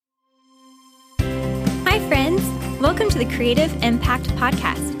friends. Welcome to the Creative Impact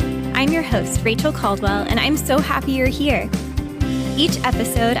Podcast. I'm your host, Rachel Caldwell, and I'm so happy you're here. Each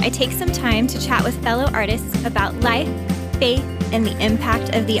episode, I take some time to chat with fellow artists about life, faith, and the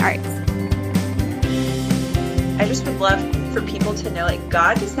impact of the arts. I just would love for people to know,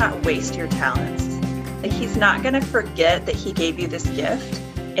 God does not waste your talents. He's not going to forget that he gave you this gift,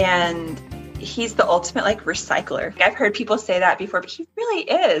 and he's the ultimate recycler. I've heard people say that before, but he really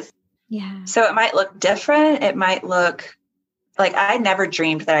is. Yeah. So it might look different. It might look like I never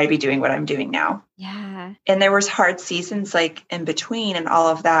dreamed that I'd be doing what I'm doing now. Yeah. And there was hard seasons in between and all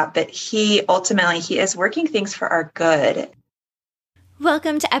of that, but he is working things for our good.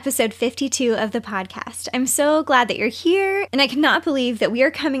 Welcome to episode 52 of the podcast. I'm so glad that you're here, and I cannot believe that we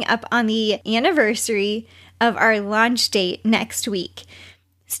are coming up on the anniversary of our launch date next week.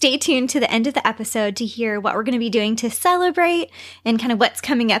 Stay tuned to the end of the episode to hear what we're going to be doing to celebrate and kind of what's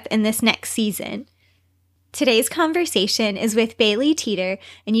coming up in this next season. Today's conversation is with Bailee Teter,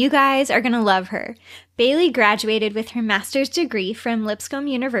 and you guys are going to love her. Bailee graduated with her master's degree from Lipscomb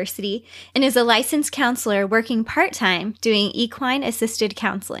University and is a licensed counselor working part-time doing equine-assisted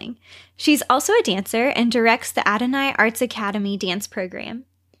counseling. She's also a dancer and directs the Adonai Arts Academy dance program.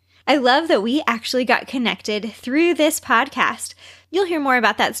 I love that we actually got connected through this podcast. You'll hear more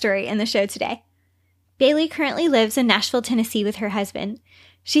about that story in the show today. Bailee currently lives in Nashville, Tennessee with her husband.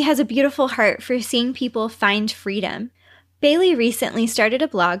 She has a beautiful heart for seeing people find freedom. Bailee recently started a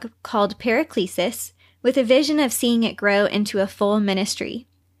blog called Paraclesis with a vision of seeing it grow into a full ministry.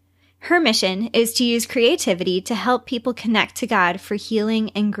 Her mission is to use creativity to help people connect to God for healing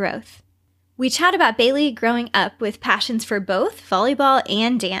and growth. We chat about Bailee growing up with passions for both volleyball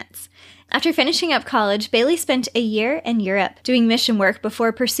and dance. After finishing up college, Bailee spent a year in Europe doing mission work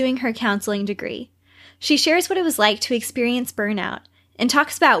before pursuing her counseling degree. She shares what it was like to experience burnout and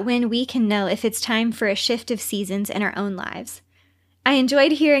talks about when we can know if it's time for a shift of seasons in our own lives. I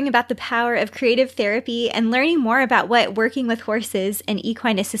enjoyed hearing about the power of creative therapy and learning more about what working with horses and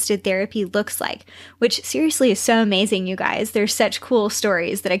equine-assisted therapy looks like, which seriously is so amazing, you guys. There's such cool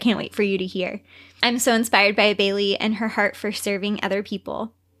stories that I can't wait for you to hear. I'm so inspired by Bailee and her heart for serving other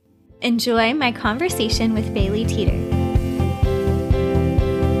people. Enjoy my conversation with Bailee Teter.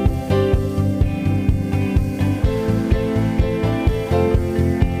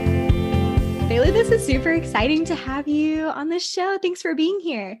 This is super exciting to have you on the show. Thanks for being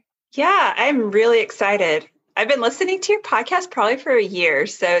here. Yeah, I'm really excited. I've been listening to your podcast probably for a year,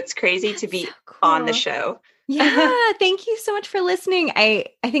 so it's crazy to be on the show. Yeah, thank you so much for listening. I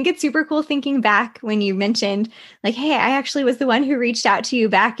think it's super cool thinking back when you mentioned, hey, I actually was the one who reached out to you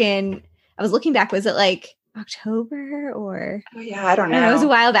back in, I was looking back, was it October or? Oh yeah, I don't know. It was a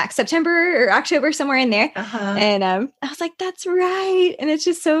while back, September or October, somewhere in there. Uh-huh. And I was like, that's right. And it's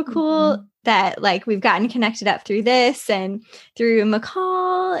just so cool that we've gotten connected up through this and through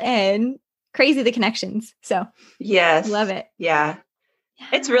McCall, and crazy the connections. So yes, love it. Yeah.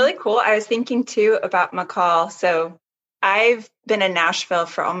 It's really cool. I was thinking too about McCall. So I've been in Nashville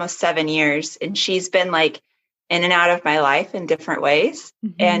for almost 7 years, and she's been in and out of my life in different ways.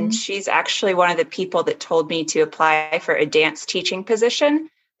 Mm-hmm. And she's actually one of the people that told me to apply for a dance teaching position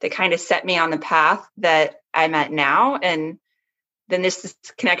that kind of set me on the path that I'm at now. And then this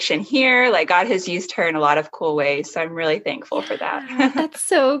connection here, God has used her in a lot of cool ways. So I'm really thankful for that. That's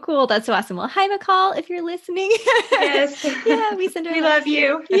so cool. That's so awesome. Well, hi, McCall, if you're listening. Yes. Yeah, we send her. We love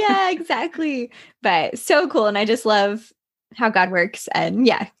you. Yeah, exactly. But so cool. And I just love how God works and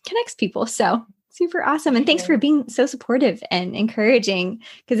connects people. So super awesome. And thanks for being so supportive and encouraging,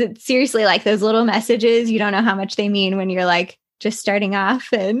 because it's seriously those little messages. You don't know how much they mean when you're just starting off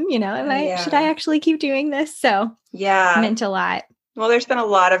and, should I actually keep doing this? So yeah, it meant a lot. Well, there's been a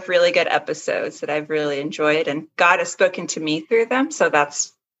lot of really good episodes that I've really enjoyed, and God has spoken to me through them. So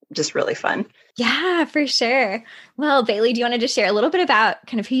that's just really fun. Yeah, for sure. Well, Bailee, do you want to just share a little bit about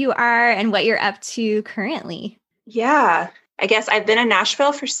kind of who you are and what you're up to currently? Yeah, I guess I've been in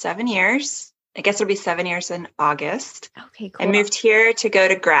Nashville for 7 years. I guess it'll be 7 years in August. Okay, cool. I moved here to go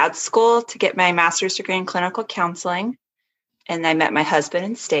to grad school to get my master's degree in clinical counseling. And I met my husband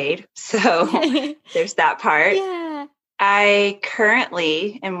and stayed. So there's that part. Yeah. I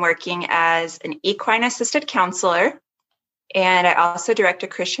currently am working as an equine-assisted counselor, and I also direct a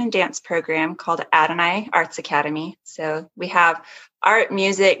Christian dance program called Adonai Arts Academy. So we have art,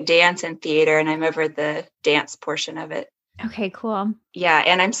 music, dance, and theater, and I'm over the dance portion of it. Okay, cool. Yeah,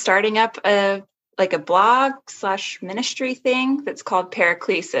 and I'm starting up a blog/ministry thing that's called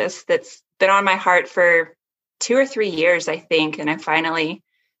Paraclesis that's been on my heart for 2 or 3 years, I think, and I'm finally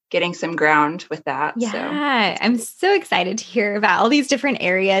getting some ground with that. Yeah, I'm so excited to hear about all these different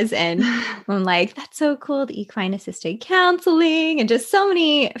areas. And I'm like, that's so cool. The equine assisted counseling and just so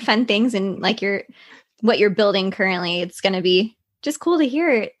many fun things. And like what you're building currently, it's going to be just cool to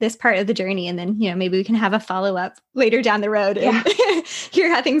hear this part of the journey. And then, maybe we can have a follow-up later down the road and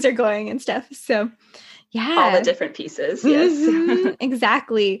hear how things are going and stuff. So yeah. All the different pieces. Yes. Mm-hmm,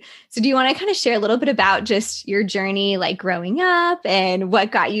 exactly. So do you want to kind of share a little bit about just your journey, like growing up and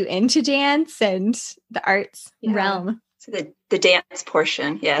what got you into dance and the arts realm? So the dance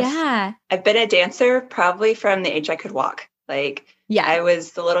portion. Yes. Yeah. I've been a dancer probably from the age I could walk. Like, I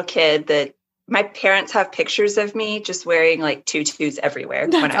was the little kid that my parents have pictures of me just wearing like tutus everywhere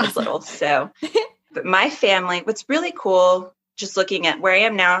when I was little. So, but my family, what's really cool, just looking at where I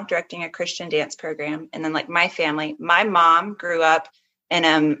am now, directing a Christian dance program. And then like my family, my mom grew up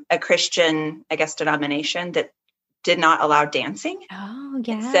in a Christian, I guess, denomination that did not allow dancing. Oh,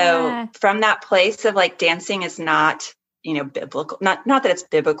 yeah. So from that place of like dancing is not, biblical, not that it's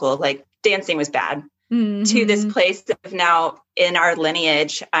biblical, like dancing was bad, to this place of now in our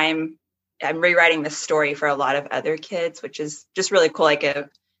lineage, I'm rewriting the story for a lot of other kids, which is just really cool. Like a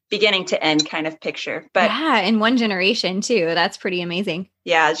beginning to end kind of picture. But yeah, in one generation too. That's pretty amazing.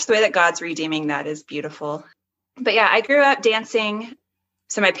 Yeah, just the way that God's redeeming that is beautiful. But yeah, I grew up dancing.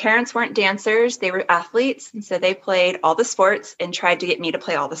 So my parents weren't dancers. They were athletes. And so they played all the sports and tried to get me to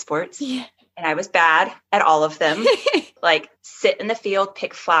play all the sports. Yeah. And I was bad at all of them. Like sit in the field,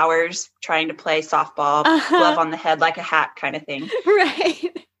 pick flowers, trying to play softball, glove on the head like a hat kind of thing.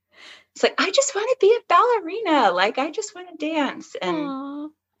 Right. It's like, I just want to be a ballerina. Like, I just want to dance. And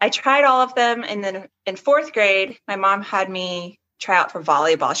I tried all of them. And then in fourth grade, my mom had me try out for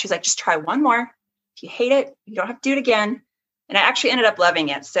volleyball. She's like, just try one more. If you hate it, you don't have to do it again. And I actually ended up loving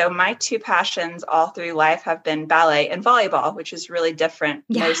it. So my two passions all through life have been ballet and volleyball, which is really different.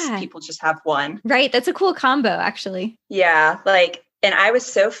 Yeah. Most people just have one. Right. That's a cool combo, actually. Yeah. And I was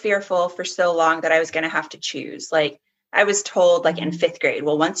so fearful for so long that I was going to have to choose. Like I was told in fifth grade,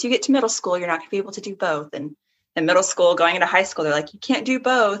 well, once you get to middle school, you're not going to be able to do both. And in middle school, going into high school, they're like, you can't do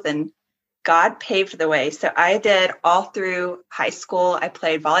both. And God paved the way. So I did all through high school. I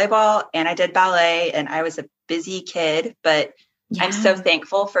played volleyball and I did ballet, and I was a busy kid, but I'm so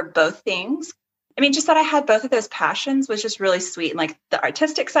thankful for both things. I mean, just that I had both of those passions was just really sweet. And like the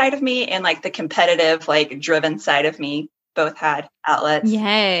artistic side of me and like the competitive, like driven side of me both had outlets.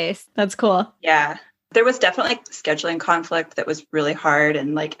 Yes, that's cool. Yeah. There was definitely scheduling conflict that was really hard,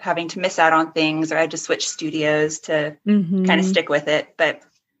 and like having to miss out on things, or I had to switch studios to kind of stick with it. But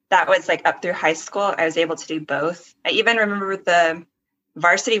that was like up through high school. I was able to do both. I even remember the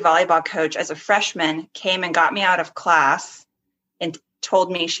varsity volleyball coach as a freshman came and got me out of class and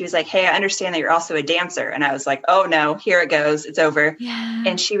told me, she was like, hey, I understand that you're also a dancer. And I was like, oh no, here it goes. It's over. Yeah.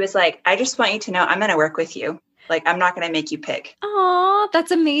 And she was like, I just want you to know I'm going to work with you. Like, I'm not going to make you pick. Oh,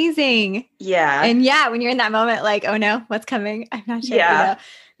 that's amazing. Yeah. And yeah, when you're in that moment, like, oh no, what's coming? I'm not sure. Yeah.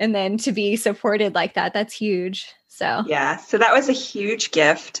 And then to be supported like that, that's huge. So yeah. So that was a huge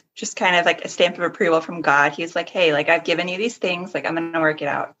gift, just kind of like a stamp of approval from God. He's like, hey, like I've given you these things, like I'm going to work it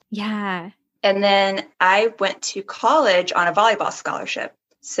out. Yeah. And then I went to college on a volleyball scholarship.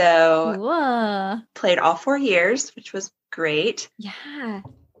 So played all 4 years, which was great. Yeah.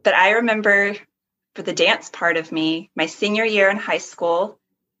 But I remember for the dance part of me, my senior year in high school,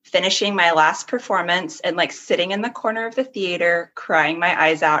 finishing my last performance and like sitting in the corner of the theater, crying my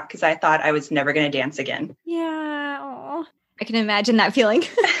eyes out because I thought I was never going to dance again. Yeah. Aww. I can imagine that feeling.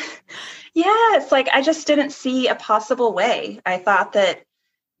 Yeah. It's like, I just didn't see a possible way. I thought that,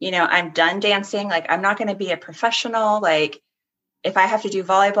 I'm done dancing. Like, I'm not going to be a professional. Like, if I have to do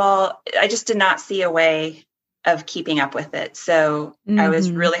volleyball, I just did not see a way of keeping up with it. So I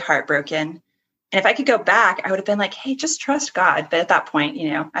was really heartbroken. And if I could go back, I would have been like, hey, just trust God. But at that point,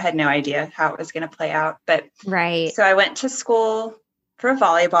 I had no idea how it was going to play out. But right. So I went to school for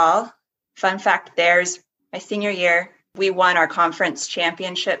volleyball. Fun fact, there's my senior year. We won our conference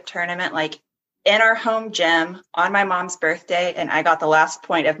championship tournament, like in our home gym on my mom's birthday. And I got the last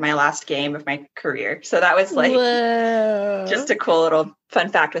point of my last game of my career. So that was like just a cool little fun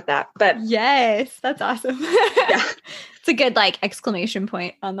fact with that. But yes, that's awesome. Yeah. It's a good like exclamation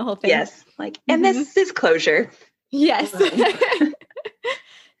point on the whole thing. Yes. Like, and this is closure. Yes.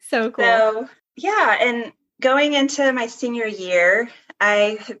 So cool. So yeah. And going into my senior year,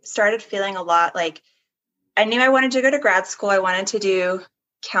 I started feeling a lot like I knew I wanted to go to grad school. I wanted to do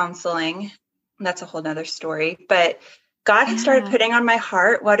counseling. That's a whole nother story. But God had started putting on my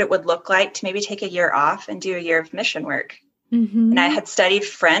heart what it would look like to maybe take a year off and do a year of mission work. And I had studied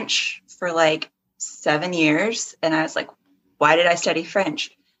French for like 7 years. And I was like, why did I study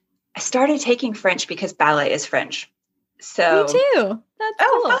French? I started taking French because ballet is French. Me So, too.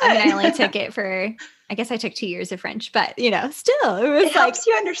 That's cool. fun. I mean, I only took it I guess I took 2 years of French, but still, it was it helps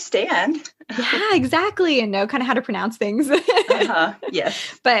you understand. Yeah, exactly. And know kind of how to pronounce things.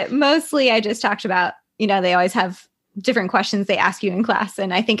 Yes. But mostly I just talked about, they always have different questions they ask you in class.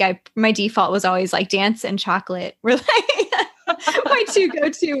 And I think my default was always like dance and chocolate were like my two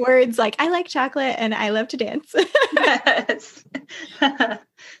go-to words. Like I like chocolate and I love to dance. Yes.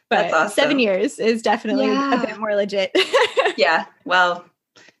 But awesome. 7 years is definitely a bit more legit. Yeah. Well,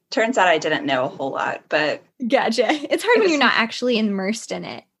 turns out I didn't know a whole lot, but. Gotcha. It's hard when you're not actually immersed in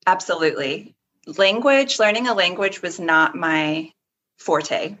it. Absolutely. Learning a language was not my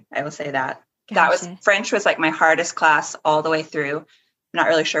forte. I will say that. Gotcha. French was like my hardest class all the way through. I'm not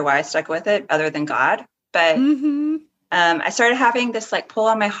really sure why I stuck with it other than God, but I started having this like pull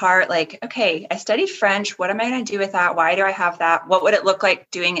on my heart, like, okay, I studied French. What am I going to do with that? Why do I have that? What would it look like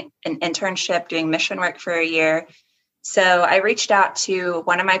doing an internship, doing mission work for a year? So I reached out to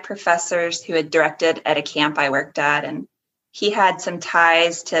one of my professors who had directed at a camp I worked at, and he had some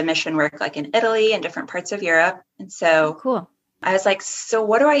ties to mission work like in Italy and different parts of Europe. And so cool. I was like, so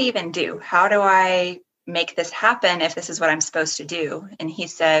what do I even do? How do I make this happen if this is what I'm supposed to do? And he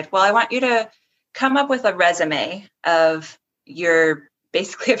said, well, I want you to come up with a resume of your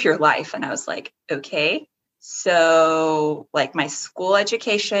life. And I was like, okay. So like my school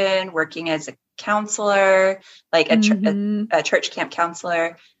education, working as a counselor, like a church camp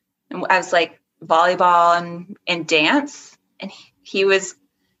counselor. And I was like, volleyball and dance. And this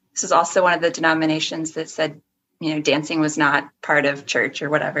was also one of the denominations that said, dancing was not part of church or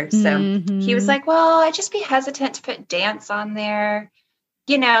whatever. So he was like, well, I'd just be hesitant to put dance on there.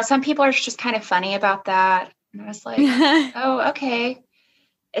 Some people are just kind of funny about that. And I was like, oh, okay.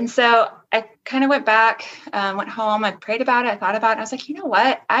 And so I kind of went back, went home, I prayed about it, I thought about it. And I was like, you know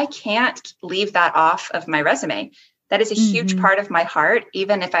what? I can't leave that off of my resume. That is a huge part of my heart,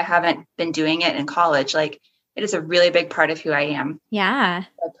 even if I haven't been doing it in college. Like, it is a really big part of who I am. Yeah.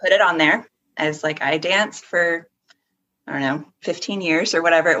 I put it on there as like, I danced for, 15 years or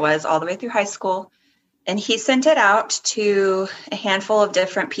whatever it was, all the way through high school. And he sent it out to a handful of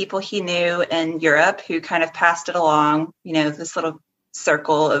different people he knew in Europe who kind of passed it along, this little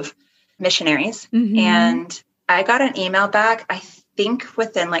circle of missionaries. And I got an email back, I think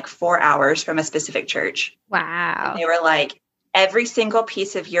within like 4 hours, from a specific church. Wow. And they were like, every single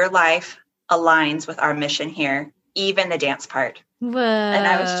piece of your life aligns with our mission here, even the dance part. Whoa. And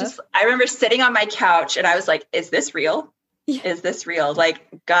I remember sitting on my couch and I was like, is this real? Yeah. Is this real? Like,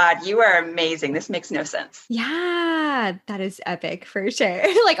 God, you are amazing. This makes no sense. Yeah, that is epic for sure.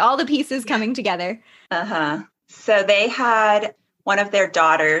 Like all the pieces coming together. So they had one of their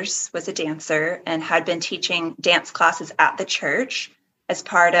daughters was a dancer and had been teaching dance classes at the church as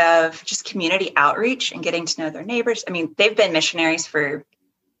part of just community outreach and getting to know their neighbors. I mean, they've been missionaries for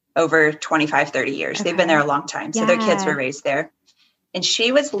over 25, 30 years. Okay. They've been there a long time. So their kids were raised there. And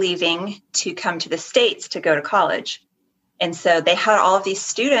she was leaving to come to the States to go to college. And so they had all of these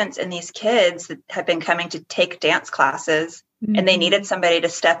students and these kids that had been coming to take dance classes, and they needed somebody to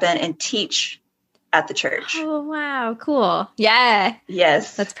step in and teach at the church. Oh, wow. Cool. Yeah.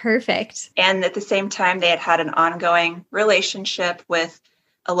 Yes. That's perfect. And at the same time, they had an ongoing relationship with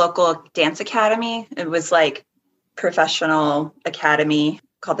a local dance academy. It was like professional academy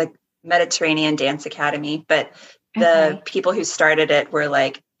called the Mediterranean Dance Academy. But the people who started it were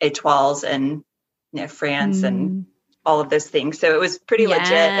like étoiles in France and all of those things. So it was pretty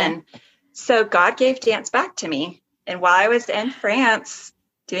legit. And so God gave dance back to me. And while I was in France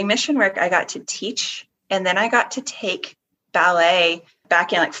doing mission work, I got to teach. And then I got to take ballet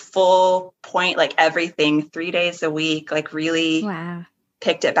back in like full point, like everything, 3 days a week, like really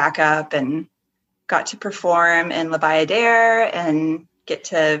picked it back up and got to perform in La Bayadere and get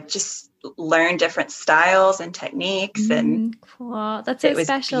to just learn different styles and techniques. And cool. That's so it was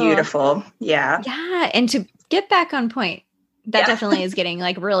special. Beautiful. Yeah. Yeah. And to get back on point, that definitely is getting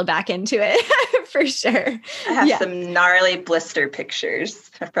like real back into it for sure. I have some gnarly blister pictures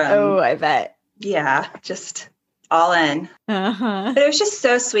from. Oh, I bet. Yeah. Just all in. But it was just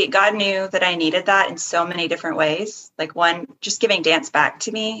so sweet. God knew that I needed that in so many different ways. Like, one, just giving dance back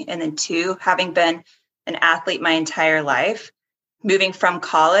to me. And then two, having been an athlete my entire life, moving from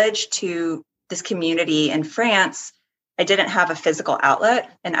college to this community in France, I didn't have a physical outlet,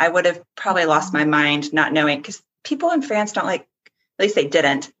 and I would have probably lost my mind not knowing, because people in France don't like, at least they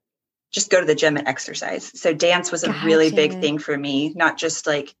didn't, just go to the gym and exercise. So dance was a really big thing for me, not just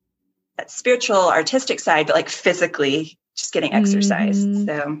like that spiritual, artistic side, but like physically just getting exercise.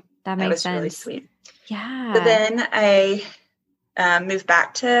 So that makes was sense. Really sweet. Yeah. So then I moved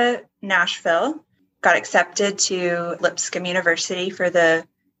back to Nashville, got accepted to Lipscomb University for the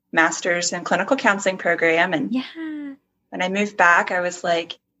Master's in Clinical Counseling program. And when I moved back, I was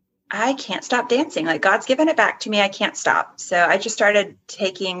like, I can't stop dancing. Like, God's given it back to me. I can't stop. So I just started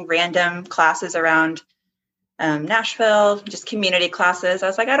taking random classes around Nashville, just community classes. I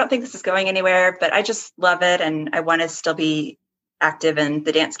was like, I don't think this is going anywhere, but I just love it. And I want to still be active in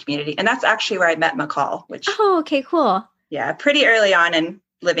the dance community. And that's actually where I met McCall, which, oh, okay, cool. Yeah, pretty early on in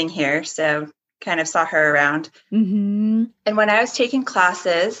living here. So kind of saw her around. Mm-hmm. And when I was taking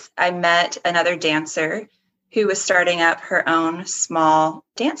classes, I met another dancer who was starting up her own small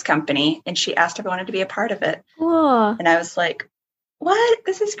dance company. And she asked if I wanted to be a part of it. Cool. And I was like, what?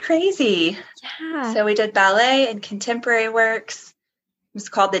 This is crazy. Yeah. So we did ballet and contemporary works. It was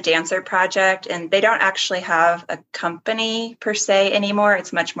called the Dancer Project. And they don't actually have a company per se anymore.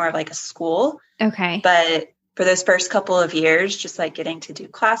 It's much more like a school. Okay. But for those first couple of years, just like getting to do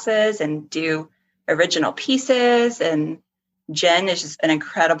classes and do original pieces. And Jen is just an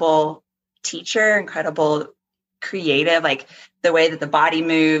incredible teacher, incredible creative, like the way that the body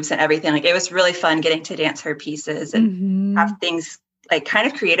moves and everything. Like, it was really fun getting to dance her pieces and have things like kind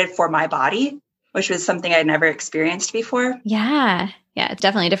of created for my body, which was something I'd never experienced before. Yeah. Yeah. It's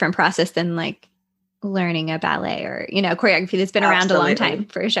definitely a different process than like learning a ballet or, choreography that's been around a long time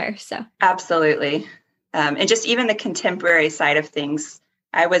for sure. So absolutely. And just even the contemporary side of things,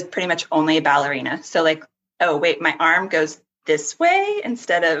 I was pretty much only a ballerina. So like, oh, wait, my arm goes this way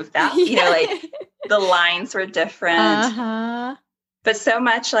instead of that, like the lines were different. Uh-huh. But so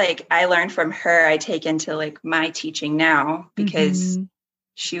much like I learned from her, I take into like my teaching now, because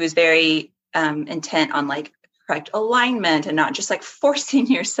she was very intent on like correct alignment and not just like forcing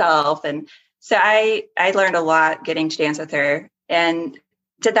yourself. And so I learned a lot getting to dance with her, and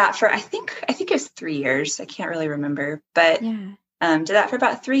did that for, I think it was 3 years. I can't really remember, but did that for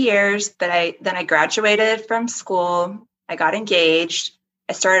about 3 years. But then I graduated from school. I got engaged.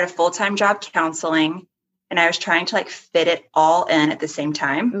 I started a full-time job counseling, and I was trying to like fit it all in at the same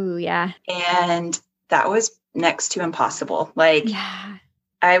time. Ooh, yeah. And that was next to impossible. Like,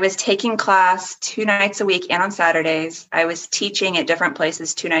 I was taking class 2 nights a week and on Saturdays. I was teaching at different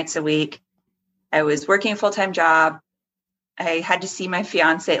places 2 nights a week. I was working a full-time job. I had to see my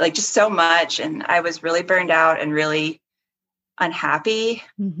fiance, like just so much. And I was really burned out and really unhappy.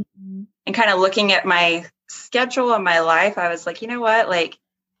 And kind of looking at my schedule and my life, I was like, you know what? Like,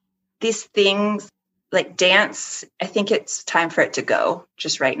 these things like dance, I think it's time for it to go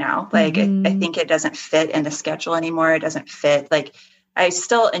just right now. Like, I think it doesn't fit in the schedule anymore. It doesn't fit. Like, I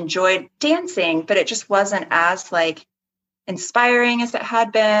still enjoyed dancing, but it just wasn't as like inspiring as it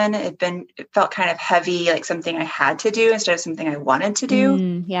had been. It felt kind of heavy, like something I had to do instead of something I wanted to do.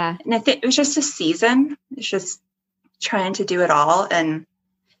 And I think it was just a season. It's just trying to do it all. And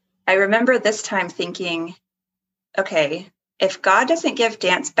I remember this time thinking, okay, if God doesn't give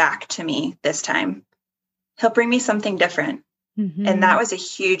dance back to me this time, he'll bring me something different. And that was a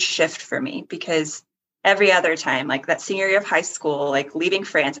huge shift for me, because every other time, like that senior year of high school, like leaving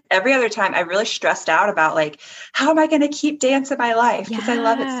France, every other time I really stressed out about like, how am I going to keep dance in my life? Because I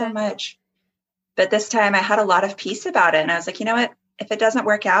love it so much. But this time I had a lot of peace about it. And I was like, you know what? If it doesn't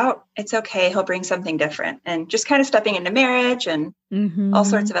work out, it's okay. He'll bring something different. And just kind of stepping into marriage and all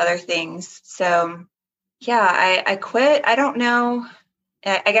sorts of other things. So yeah, I quit. I don't know.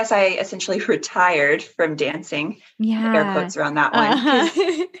 I guess I essentially retired from dancing. Air quotes around that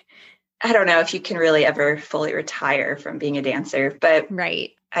one. I don't know if you can really ever fully retire from being a dancer, but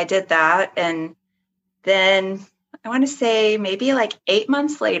I did that. And then I want to say maybe like 8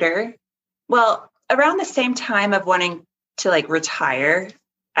 months later, well, around the same time of wanting to like retire,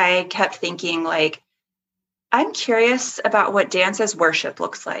 I kept thinking like, I'm curious about what dance as worship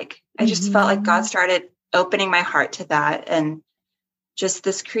looks like. I just felt like God started opening my heart to that. And just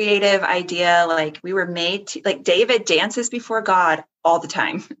this creative idea, like we were made to, like David dances before God all the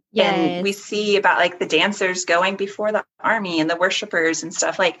time. And we see about like the dancers going before the army and the worshipers and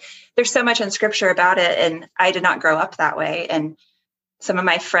stuff. Like there's so much in scripture about it. And I did not grow up that way. And some of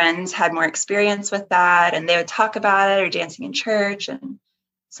my friends had more experience with that, and they would talk about it or dancing in church. And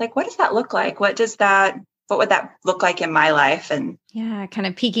it's like, what does that look like? What would that look like in my life? And kind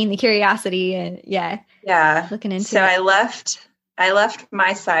of piquing the curiosity and looking into so it. I left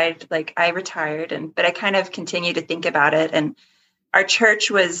my side, like I retired, but I kind of continued to think about it. And our church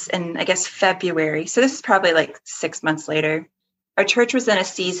was in, I guess, February. So this is probably like 6 months later. Our church was in a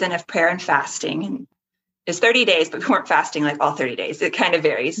season of prayer and fasting. And it's 30 days, but we weren't fasting like all 30 days. It kind of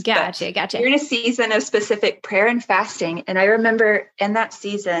varies. Gotcha. We're in a season of specific prayer and fasting. And I remember in that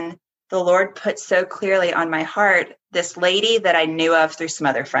season, the Lord put so clearly on my heart this lady that I knew of through some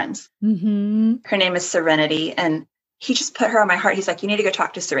other friends. Mm-hmm. Her name is Serenity. And he just put her on my heart. He's like, you need to go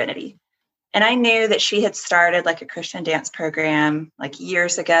talk to Serenity. And I knew that she had started like a Christian dance program like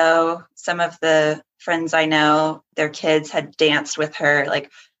years ago. Some of the friends I know, their kids had danced with her,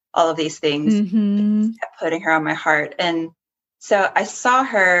 like all of these things. Mm-hmm. Kept putting her on my heart. And so I saw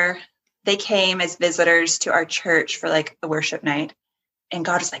her. They came as visitors to our church for like a worship night. And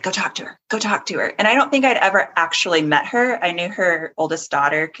God was like, go talk to her, go talk to her. And I don't think I'd ever actually met her. I knew her oldest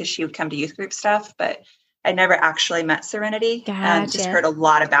daughter because she would come to youth group stuff, but I never actually met Serenity. Gotcha. Just heard a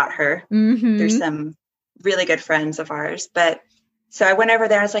lot about her through some really good friends of ours. But so I went over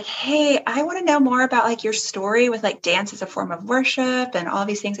there. I was like, hey, I want to know more about like your story with like dance as a form of worship and all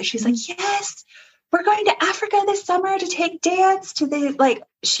these things. And she's like, yes, we're going to Africa this summer to take dance to the, like,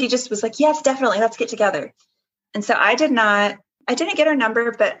 she just was like, yes, definitely. Let's get together. And so I didn't get her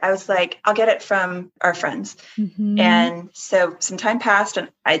number, but I was like, I'll get it from our friends. And so some time passed and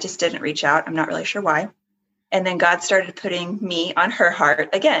I just didn't reach out. I'm not really sure why. And then God started putting me on her heart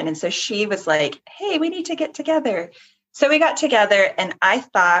again. And so she was like, hey, we need to get together. So we got together and I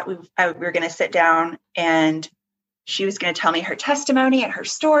thought we were going to sit down and she was going to tell me her testimony and her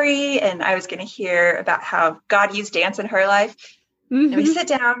story. And I was going to hear about how God used dance in her life. And we sit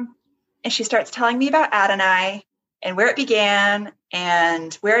down and she starts telling me about Adonai and where it began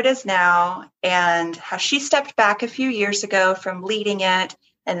and where it is now and how she stepped back a few years ago from leading it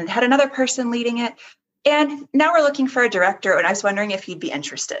and then had another person leading it. And now we're looking for a director. And I was wondering if you'd be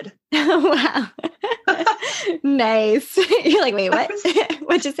interested. Wow. Nice. You're like, wait, what?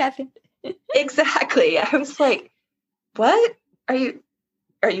 What just happened? Exactly. I was like, what? Are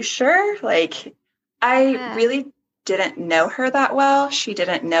you sure? Like, I really didn't know her that well. She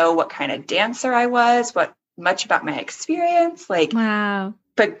didn't know what kind of dancer I was, what much about my experience. Like, wow.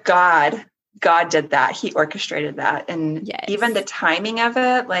 But God did that. He orchestrated that. And even the timing of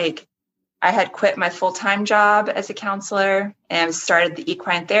it, like, I had quit my full-time job as a counselor and started the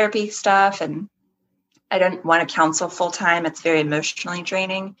equine therapy stuff. And I didn't want to counsel full-time. It's very emotionally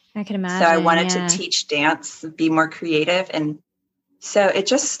draining. I can imagine. So I wanted to teach dance, be more creative. And so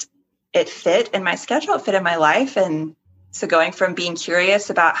it fit in my schedule, it fit in my life. And so going from being curious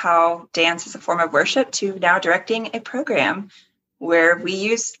about how dance is a form of worship to now directing a program where we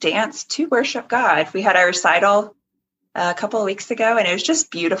use dance to worship God. We had a recital a couple of weeks ago, and it was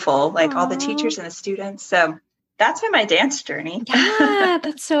just beautiful, like all the teachers and the students. So that's been my dance journey. Yeah,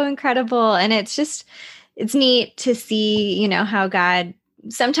 that's so incredible. And it's neat to see, how God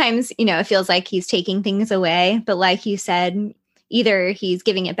sometimes, it feels like he's taking things away, but like you said, either he's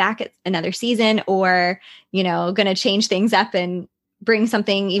giving it back at another season or, going to change things up and bring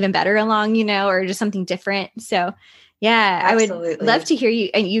something even better along, or just something different. So yeah, absolutely. I would love to hear you.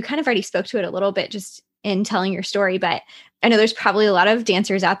 And you kind of already spoke to it a little bit just in telling your story, but I know there's probably a lot of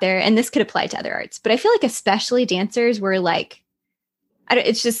dancers out there, and this could apply to other arts, but I feel like especially dancers were like,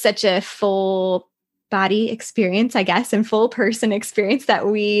 it's just such a full body experience, I guess, and full person experience that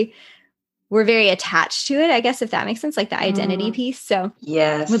we're very attached to it, I guess, if that makes sense, like the identity piece. So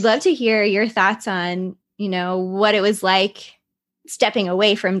yes, would love to hear your thoughts on, what it was like stepping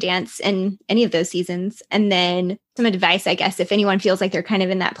away from dance in any of those seasons. And then some advice, I guess, if anyone feels like they're kind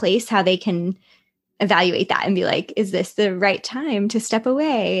of in that place, how they can evaluate that and be like, is this the right time to step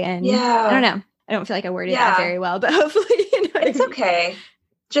away? And I don't know. I don't feel like I worded that very well, but hopefully, it's okay.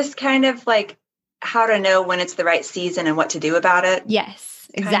 Just kind of like how to know when it's the right season and what to do about it.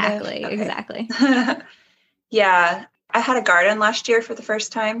 Yes, exactly. Okay. Exactly. Yeah. I had a garden last year for the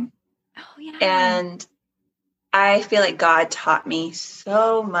first time. Oh, yeah. And I feel like God taught me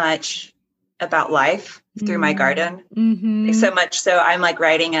so much about life through my garden. Mm-hmm. So much so I'm like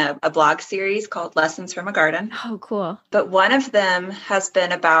writing a blog series called Lessons from a Garden. Oh, cool. But one of them has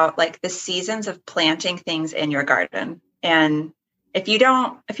been about like the seasons of planting things in your garden. And if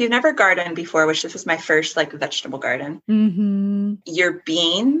you've never gardened before, which this was my first like vegetable garden, your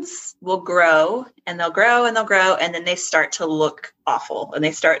beans will grow and they'll grow and they'll grow. And then they start to look awful and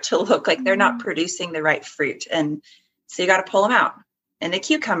they start to look like they're not producing the right fruit. And so you got to pull them out. And the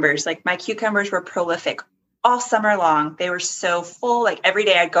cucumbers, like my cucumbers were prolific all summer long. They were so full. Like every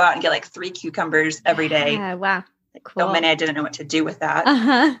day I'd go out and get like 3 cucumbers every day. Yeah, wow. Cool. So many I didn't know what to do with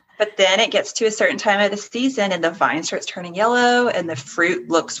that. But then it gets to a certain time of the season and the vine starts turning yellow and the fruit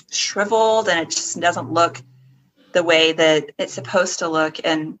looks shriveled and it just doesn't look the way that it's supposed to look.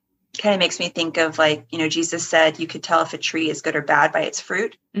 And kind of makes me think of like, Jesus said, you could tell if a tree is good or bad by its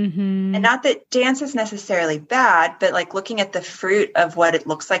fruit. And not that dance is necessarily bad, but like looking at the fruit of what it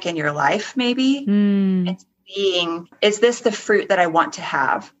looks like in your life, maybe, and seeing, is this the fruit that I want to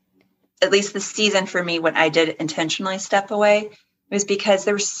have? at least the season for me when I did intentionally step away, it was because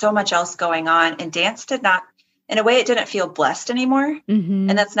there was so much else going on, and dance did not, in a way, it didn't feel blessed anymore. Mm-hmm.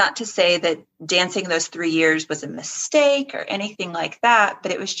 And that's not to say that dancing those 3 years was a mistake or anything like that,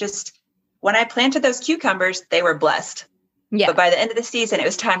 but it was just, when I planted those cucumbers, they were blessed. Yeah. But by the end of the season, it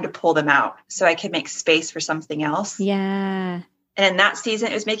was time to pull them out so I could make space for something else. Yeah. And in that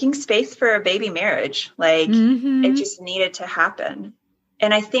season, it was making space for a baby marriage. Like it just needed to happen.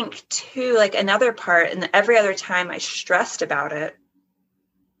 And I think too, like another part, and every other time I stressed about it,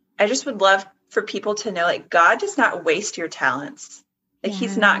 I just would love for people to know, like, God does not waste your talents. Like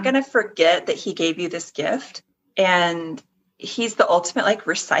he's not going to forget that he gave you this gift. And he's the ultimate like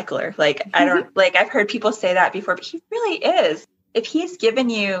recycler. Like, I don't like, I've heard people say that before, but he really is. If he's given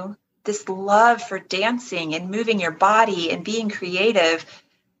you this love for dancing and moving your body and being creative,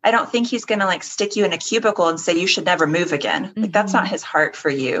 I don't think he's going to like stick you in a cubicle and say you should never move again. Like that's not his heart for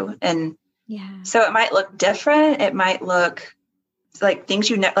you. And so it might look different. It might look like things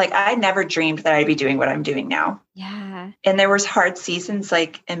like I never dreamed that I'd be doing what I'm doing now. Yeah. And there was hard seasons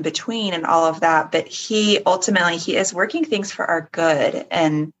like in between and all of that, but he is working things for our good,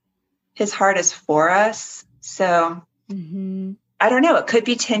 and his heart is for us. So I don't know, it could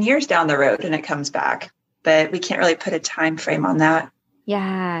be 10 years down the road and it comes back, but we can't really put a time frame on that.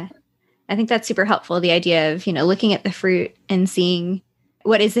 Yeah. I think that's super helpful. The idea of, looking at the fruit and seeing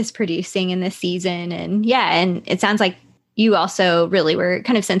what is this producing in this season. And and it sounds like you also really were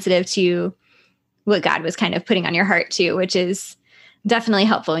kind of sensitive to what God was kind of putting on your heart too, which is definitely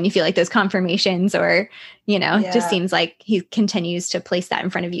helpful. And you feel like those confirmations or, it just seems like he continues to place that in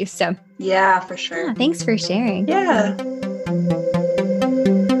front of you. So yeah, for sure. Yeah, thanks for sharing. Yeah.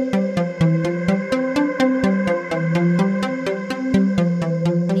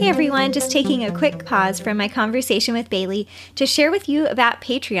 Hey everyone, just taking a quick pause from my conversation with Bailee to share with you about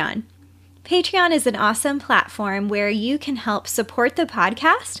Patreon. Patreon is an awesome platform where you can help support the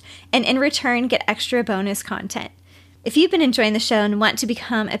podcast and in return get extra bonus content. If you've been enjoying the show and want to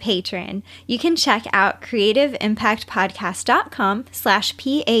become a patron, you can check out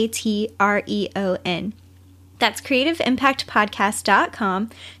creativeimpactpodcast.com/Patreon. That's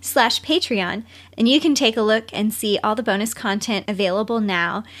creativeimpactpodcast.com/Patreon, and you can take a look and see all the bonus content available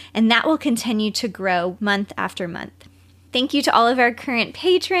now, and that will continue to grow month after month. Thank you to all of our current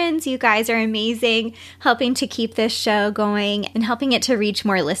patrons. You guys are amazing, helping to keep this show going and helping it to reach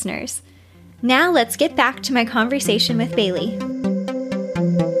more listeners. Now let's get back to my conversation with Bailee.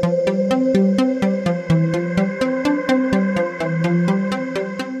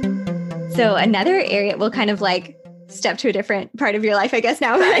 So another area, we'll kind of like step to a different part of your life, I guess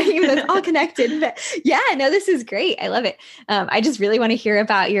now, even though it's all connected. But this is great. I love it. I just really want to hear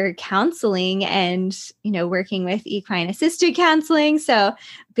about your counseling and, working with equine assisted counseling. So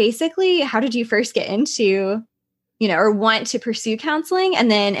basically, how did you first get into, or want to pursue counseling?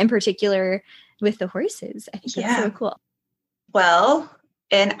 And then in particular with the horses, I think that's so cool. Well,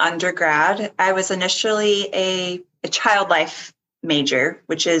 in undergrad, I was initially a child life major,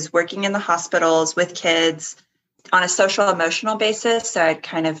 which is working in the hospitals with kids on a social emotional basis. So I'd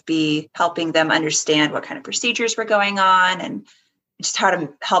kind of be helping them understand what kind of procedures were going on and just how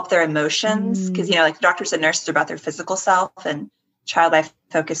to help their emotions. Because, like doctors and nurses are about their physical self, and child life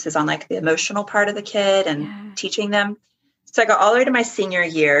focuses on like the emotional part of the kid and teaching them. So I got all the way to my senior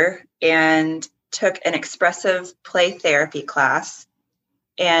year and took an expressive play therapy class.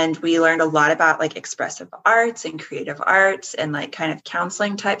 And we learned a lot about like expressive arts and creative arts and like kind of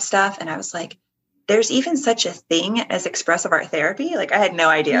counseling type stuff. And I was like, there's even such a thing as expressive art therapy. Like I had no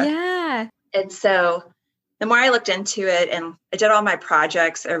idea. Yeah. And so the more I looked into it and I did all my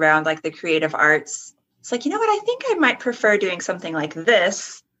projects around like the creative arts, it's like, you know what? I think I might prefer doing something like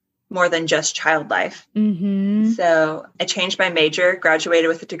this more than just child life. So I changed my major, graduated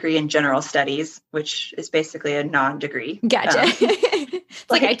with a degree in general studies, which is basically a non-degree. Gotcha. It's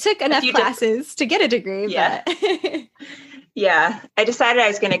like I took enough classes to get a degree. Yeah. But Yeah. I decided I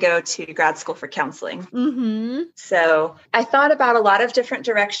was going to go to grad school for counseling. So I thought about a lot of different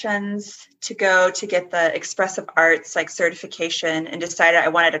directions to go to get the expressive arts like certification, and decided I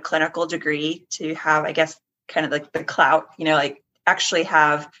wanted a clinical degree to have, I guess, kind of like the clout, like actually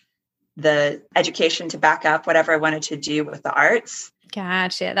have the education to back up whatever I wanted to do with the arts.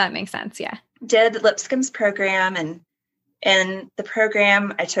 Gotcha. That makes sense. Yeah. Did Lipscomb's program, and in the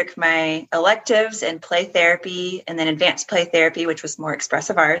program, I took my electives in play therapy and then advanced play therapy, which was more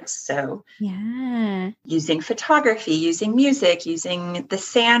expressive arts. So using photography, using music, using the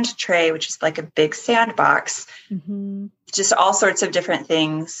sand tray, which is like a big sandbox, just all sorts of different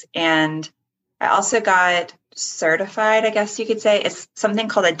things. And I also got certified, I guess you could say. It's something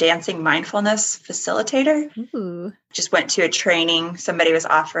called a dancing mindfulness facilitator. Ooh. Just went to a training. Somebody was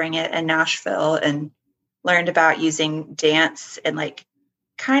offering it in Nashville and learned about using dance and like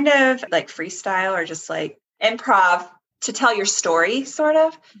kind of like freestyle or just like improv to tell your story, sort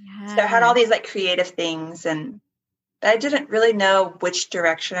of. Yeah. So I had all these like creative things, and I didn't really know which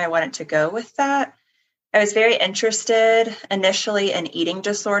direction I wanted to go with that. I was very interested initially in eating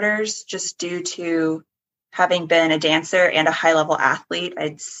disorders just due to having been a dancer and a high level athlete.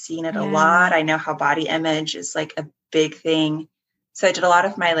 I'd seen it a lot. I know how body image is like a big thing. So I did a lot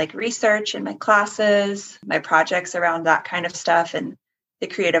of my like research in my classes, my projects around that kind of stuff and the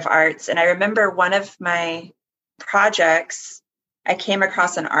creative arts. And I remember one of my projects, I came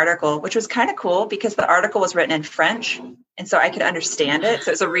across an article, which was kind of cool because the article was written in French. And so I could understand it.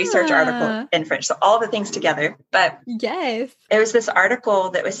 So it's a research article in French. So all the things together. But yes, it was this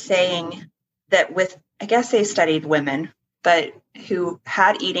article that was saying that with, I guess they studied women, but who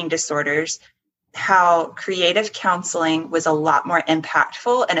had eating disorders, how creative counseling was a lot more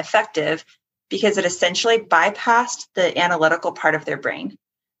impactful and effective because it essentially bypassed the analytical part of their brain.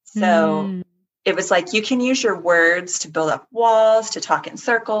 So it was like, you can use your words to build up walls, to talk in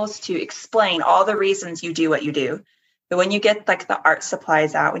circles, to explain all the reasons you do what you do. But when you get like the art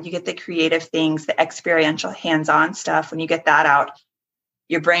supplies out, when you get the creative things, the experiential hands-on stuff, when you get that out,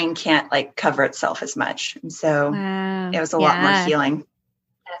 your brain can't like cover itself as much. And so it was a lot more healing.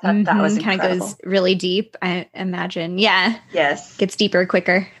 I thought that was incredible. Kind of goes really deep, I imagine. Yeah. Yes. Gets deeper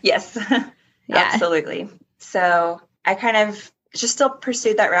quicker. Yes. Absolutely. So I kind of just still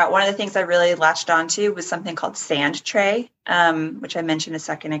pursued that route. One of the things I really latched onto was something called sand tray, which I mentioned a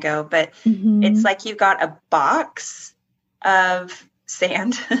second ago, but it's like you've got a box of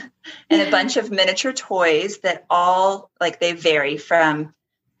sand and a bunch of miniature toys that all like they vary from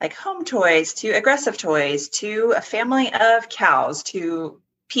like home toys to aggressive toys to a family of cows to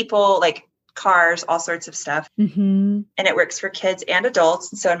people like cars, all sorts of stuff. And it works for kids and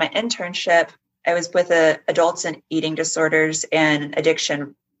adults. And so in my internship, I was with adults in eating disorders and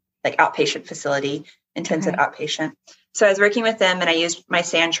addiction, like outpatient facility, intensive outpatient. So I was working with them and I used my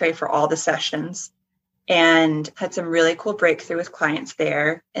sand tray for all the sessions and had some really cool breakthrough with clients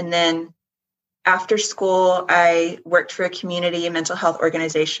there. And then after school, I worked for a community mental health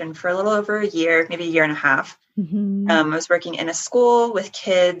organization for a little over a year, maybe a year and a half. I was working in a school with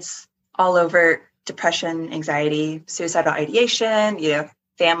kids all over depression, anxiety, suicidal ideation,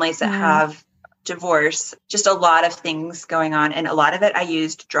 families that have divorce, just a lot of things going on. And a lot of it, I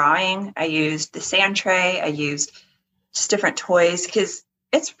used drawing. I used the sand tray. I used just different toys because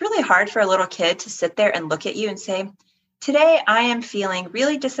it's really hard for a little kid to sit there and look at you and say, today I am feeling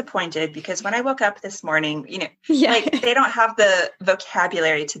really disappointed because when I woke up this morning, like they don't have the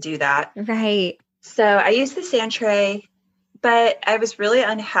vocabulary to do that. Right. So I used the sand tray, but I was really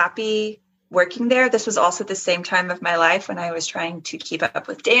unhappy working there. This was also the same time of my life when I was trying to keep up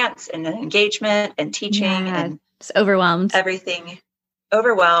with dance and engagement and teaching and it's overwhelmed. Everything.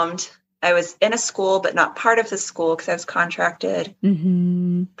 Overwhelmed. I was in a school, but not part of the school because I was contracted.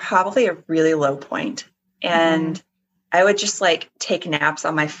 Probably a really low point. And I would just like take naps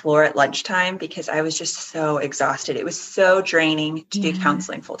on my floor at lunchtime because I was just so exhausted. It was so draining to do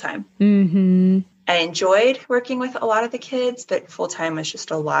counseling full time. I enjoyed working with a lot of the kids, but full time was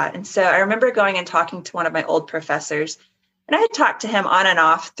just a lot. And so I remember going and talking to one of my old professors, and I had talked to him on and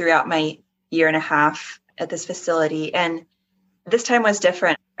off throughout my year and a half at this facility. And this time was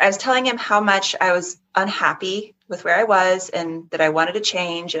different. I was telling him how much I was unhappy with where I was and that I wanted to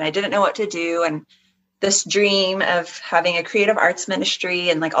change and I didn't know what to do. And this dream of having a creative arts ministry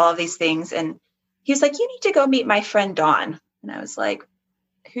and like all of these things. And he was like, you need to go meet my friend Dawn. And I was like,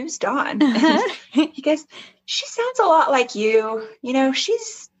 who's Dawn? He goes, she sounds a lot like you.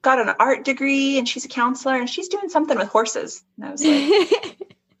 She's got an art degree and she's a counselor and she's doing something with horses. And I was like,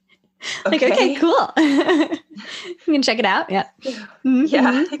 okay, cool. You can check it out. Yeah.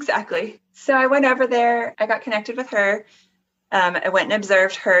 Yeah, exactly. So I went over there. I got connected with her. I went and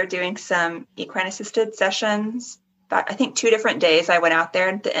observed her doing some equine assisted sessions. About, I think 2 different days I went out there.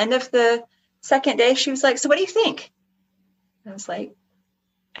 And at the end of the second day, she was like, so what do you think? I was like,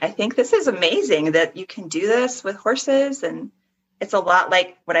 I think this is amazing that you can do this with horses. And it's a lot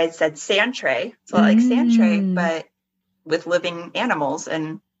like what I said, sand tray. It's a lot like sand tray, but with living animals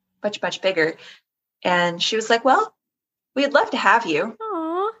and much, much bigger. And she was like, well, we'd love to have you.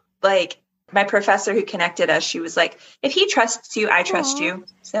 Aww. Like my professor who connected us, she was like, if he trusts you, I trust you.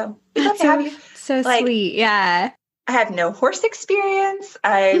 So we'd love to have you. So sweet. Yeah. I have no horse experience.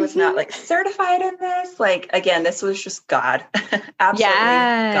 I was not like certified in this. Like, again, this was just God. Absolutely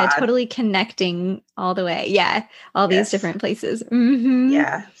God. Totally connecting all the way. Yeah. All these different places.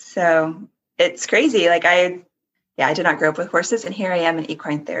 Yeah. So it's crazy. Like I did not grow up with horses, and here I am, an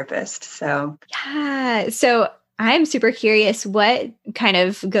equine therapist. So yeah. So I'm super curious what kind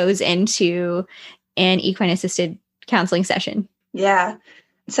of goes into an equine assisted counseling session. Yeah.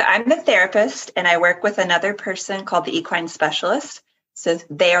 So I'm the therapist, and I work with another person called the equine specialist. So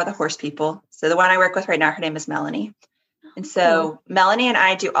they are the horse people. So the one I work with right now, her name is Melanie. And so Melanie and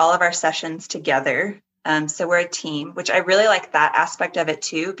I do all of our sessions together. So we're a team, which I really like that aspect of it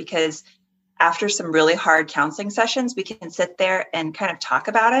too, because after some really hard counseling sessions, we can sit there and kind of talk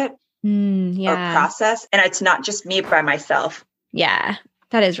about it or process. And it's not just me by myself. Yeah.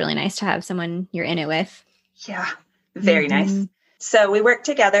 That is really nice to have someone you're in it with. Yeah. Very nice. So we work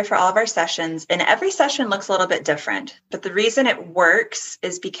together for all of our sessions, and every session looks a little bit different. But the reason it works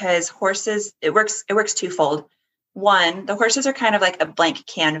is because horses, it works twofold. One, the horses are kind of like a blank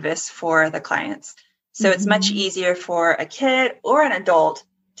canvas for the clients. So it's much easier for a kid or an adult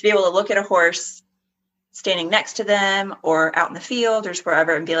to be able to look at a horse standing next to them or out in the field or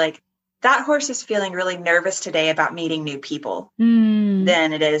wherever and be like, that horse is feeling really nervous today about meeting new people.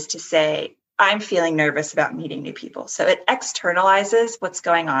 Than it is to say, I'm feeling nervous about meeting new people. So it externalizes what's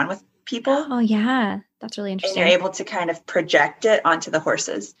going on with people. Oh, yeah. That's really interesting. And you're able to kind of project it onto the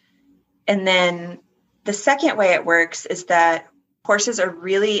horses. And then the second way it works is that horses are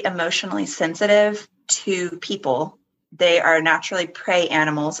really emotionally sensitive to people. They are naturally prey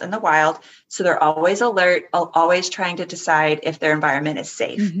animals in the wild. So they're always alert, always trying to decide if their environment is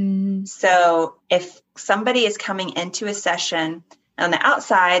safe. So if somebody is coming into a session on the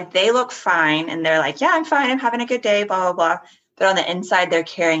outside, they look fine and they're like, yeah, I'm fine. I'm having a good day, blah, blah, blah. But on the inside, they're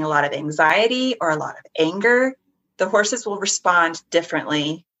carrying a lot of anxiety or a lot of anger. The horses will respond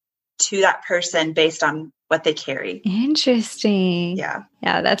differently to that person based on what they carry. Interesting. Yeah.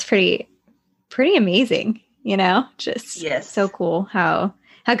 Yeah. That's pretty amazing. Just so cool how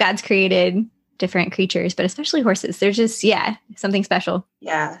God's created different creatures, but especially horses. They're just, something special.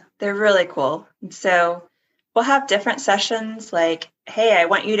 Yeah. They're really cool. So we'll have different sessions like, hey, I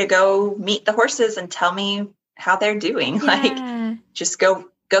want you to go meet the horses and tell me how they're doing. Like, just go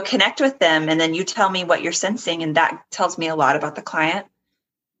connect with them. And then you tell me what you're sensing. And that tells me a lot about the client.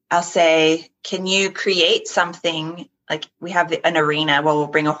 I'll say, can you create something? Like we have an arena where we'll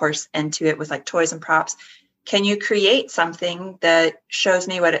bring a horse into it with like toys and props. Can you create something that shows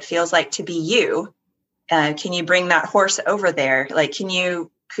me what it feels like to be you? Can you bring that horse over there? Like, can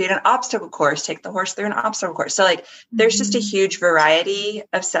you create an obstacle course, take the horse through an obstacle course? So like, there's just a huge variety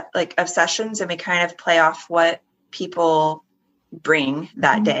of sessions, and we kind of play off what people bring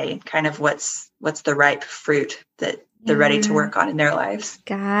that day, kind of what's the ripe fruit that they're ready to work on in their lives.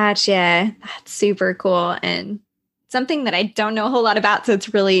 Gotcha. That's super cool. And something that I don't know a whole lot about. So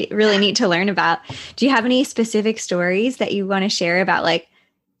it's really, really neat to learn about. Do you have any specific stories that you want to share about like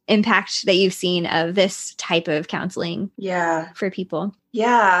impact that you've seen of this type of counseling for people?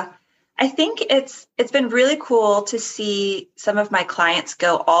 Yeah. I think it's been really cool to see some of my clients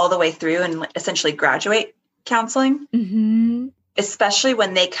go all the way through and essentially graduate counseling, especially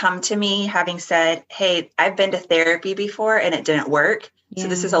when they come to me having said, hey, I've been to therapy before and it didn't work. So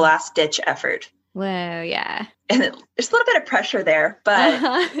this is a last ditch effort. Whoa, yeah. And there's a little bit of pressure there,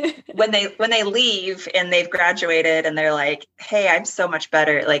 but when they leave and they've graduated and they're like, hey, I'm so much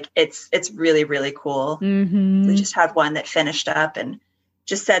better. Like it's really, really cool. We just had one that finished up and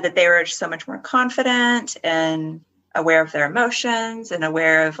just said that they were so much more confident and aware of their emotions and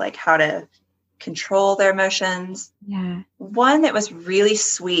aware of like how to control their emotions. Yeah. One that was really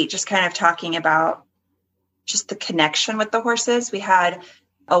sweet, just kind of talking about just the connection with the horses. We had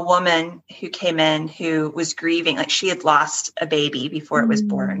a woman who came in who was grieving, like she had lost a baby before it was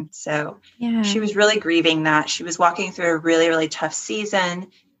born. So she was really grieving that. She was walking through a really, really tough season.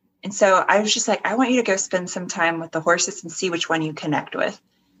 And so I was just like, I want you to go spend some time with the horses and see which one you connect with.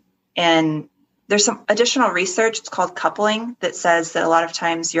 And there's some additional research, it's called coupling, that says that a lot of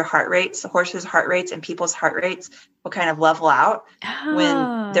times your heart rates, the horses' heart rates and people's heart rates will kind of level out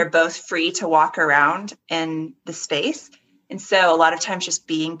when they're both free to walk around in the space. And so a lot of times just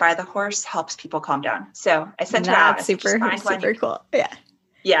being by the horse helps people calm down. So I sent her out. Super cool. Yeah.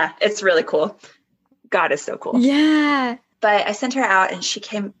 Yeah, it's really cool. God is so cool. Yeah. But I sent her out and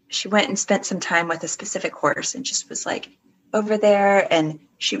she went and spent some time with a specific horse and just was like over there, and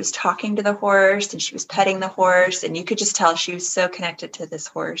she was talking to the horse and she was petting the horse, and you could just tell she was so connected to this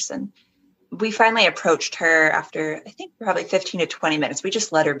horse. And we finally approached her after, I think probably 15 to 20 minutes. We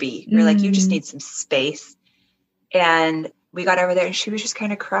just let her be. We were like, you just need some space. And we got over there and she was just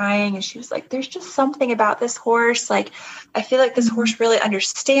kind of crying. And she was like, there's just something about this horse. Like, I feel like this horse really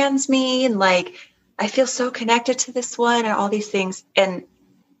understands me. And like, I feel so connected to this one and all these things. And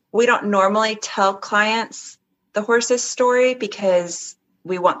we don't normally tell clients the horse's story because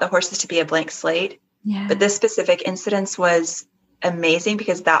we want the horses to be a blank slate. Yeah. But this specific incident was amazing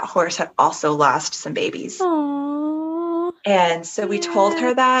because that horse had also lost some babies. Aww. And so we told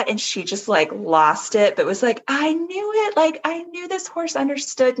her that, and she just like lost it, but was like, I knew it. Like, I knew this horse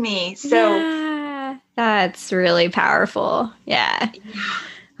understood me. So that's really powerful. Yeah.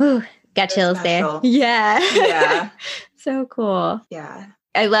 Ooh, got chills there. Yeah. Yeah. So cool. Yeah.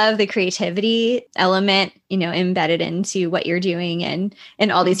 I love the creativity element, embedded into what you're doing and in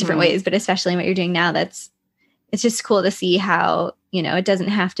all these different ways, but especially in what you're doing now. It's just cool to see how, it doesn't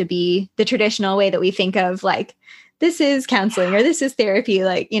have to be the traditional way that we think of, like, this is counseling or this is therapy.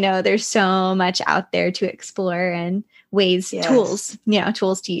 Like, there's so much out there to explore and ways, tools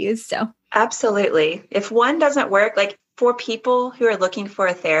to use. So absolutely. If one doesn't work, like for people who are looking for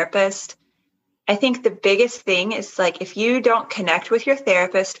a therapist, I think the biggest thing is like, if you don't connect with your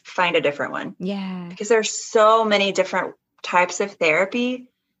therapist, find a different one. Yeah. Because there's so many different types of therapy,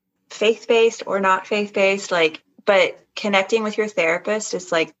 faith-based or not faith-based, but connecting with your therapist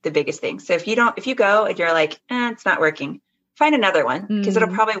is like the biggest thing. So if you go and you're like, it's not working, find another one because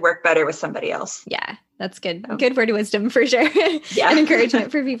it'll probably work better with somebody else. Yeah, that's good. Good word of wisdom for sure. Yeah. And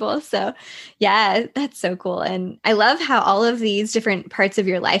encouragement for people. So yeah, that's so cool. And I love how all of these different parts of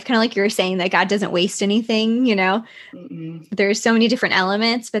your life, kind of like you were saying, that God doesn't waste anything, There's so many different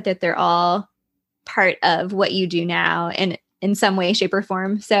elements, but that they're all part of what you do now and in some way, shape, or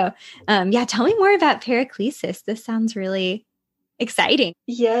form. So tell me more about Paraclesis. This sounds really exciting.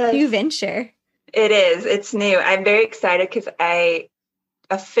 Yes. New venture. It is. It's new. I'm very excited because I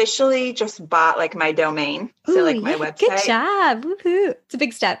officially just bought like my domain. So my website. Good job. Woohoo. It's a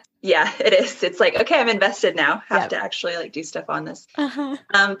big step. Yeah, it is. It's like, okay, I'm invested now. Have to actually like do stuff on this.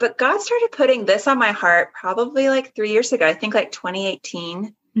 But God started putting this on my heart probably like 3 years ago. I think like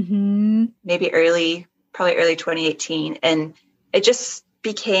 2018, maybe probably early 2018. And it just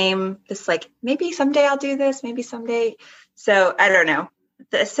became this like, maybe someday I'll do this, maybe someday. So I don't know.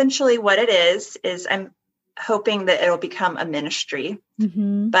 Essentially what it is I'm hoping that it'll become a ministry.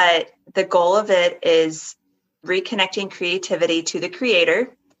 But the goal of it is reconnecting creativity to the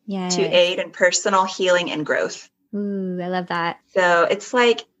creator to aid in personal healing and growth. Ooh, I love that. So it's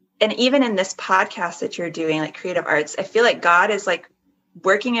like, and even in this podcast that you're doing, like creative arts, I feel like God is like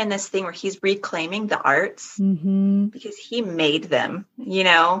working in this thing where he's reclaiming the arts because he made them,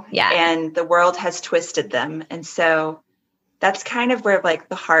 and the world has twisted them. And so that's kind of where like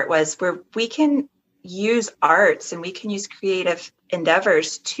the heart was, where we can use arts and we can use creative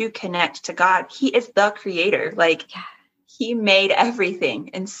endeavors to connect to God. He is the creator. He made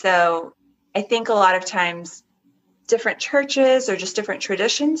everything. And so I think a lot of times different churches or just different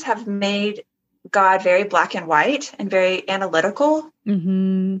traditions have made God very black and white and very analytical,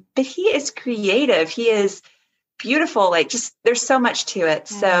 but he is creative. He is beautiful. Like just, there's so much to it.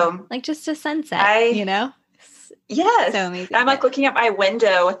 So like just a sunset, Yes. So amazing. I'm like looking at my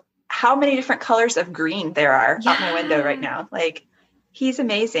window, how many different colors of green there are out my window right now. Like he's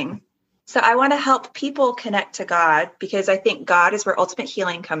amazing. So I want to help people connect to God because I think God is where ultimate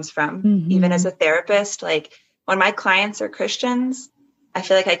healing comes from. Even as a therapist, like when my clients are Christians, I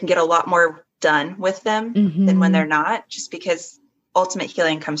feel like I can get a lot more done with them than when they're not, just because ultimate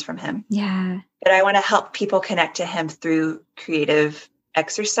healing comes from him. Yeah. But I want to help people connect to him through creative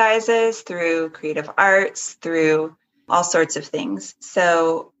exercises, through creative arts, through all sorts of things.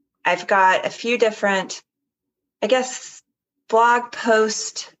 So I've got a few different, I guess, blog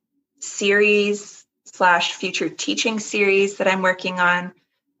post series / future teaching series that I'm working on.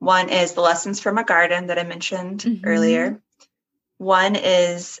 One is the lessons from a garden that I mentioned earlier. One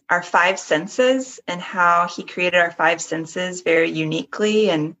is our 5 senses and how he created our 5 senses very uniquely,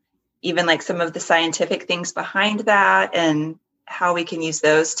 and even like some of the scientific things behind that and how we can use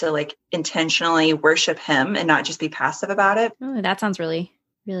those to like intentionally worship him and not just be passive about it. Oh, that sounds really,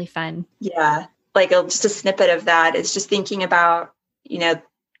 really fun. Yeah. Like just a snippet of that is just thinking about,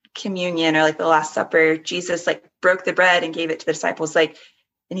 communion or like the Last Supper. Jesus like broke the bread and gave it to the disciples. And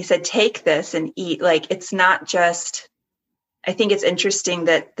he said, take this and eat. Like, it's not just, I think it's interesting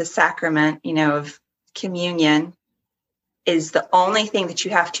that the sacrament, of communion is the only thing that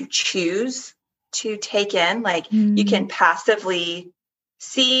you have to choose to take in. Like you can passively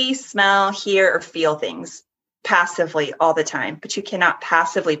see, smell, hear, or feel things passively all the time, but you cannot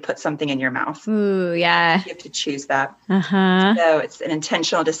passively put something in your mouth. Ooh, yeah. You have to choose that. So it's an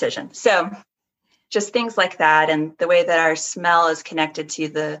intentional decision. So just things like that. And the way that our smell is connected to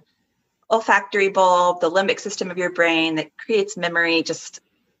the olfactory bulb, the limbic system of your brain that creates memory. Just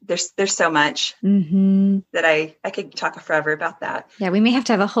there's so much that I could talk forever about that. Yeah, we may have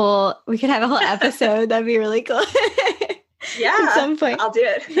to have we could have a whole episode. That'd be really cool. Yeah, at some point. I'll do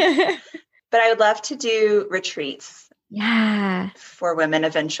it. But I would love to do retreats. Yeah. For women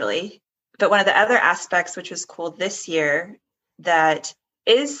eventually. But one of the other aspects, which was cool this year, that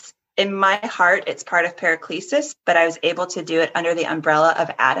is in my heart, it's part of Paraclesis, but I was able to do it under the umbrella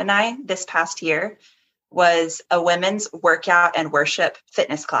of Adonai this past year, was a women's workout and worship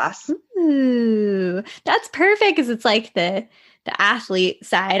fitness class. Ooh, that's perfect because it's like the athlete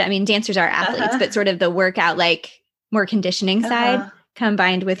side. I mean, dancers are athletes, but sort of the workout, like more conditioning side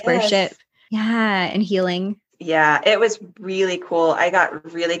combined with worship. Yeah, and healing. Yeah, it was really cool. I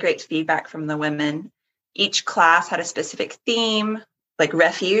got really great feedback from the women. Each class had a specific theme, like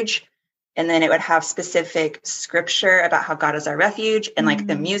refuge, and then it would have specific scripture about how God is our refuge. And like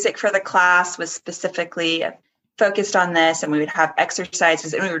the music for the class was specifically focused on this. And we would have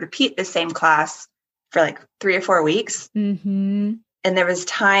exercises and we would repeat the same class for like 3 or 4 weeks. And there was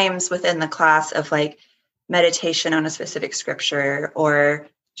times within the class of like meditation on a specific scripture or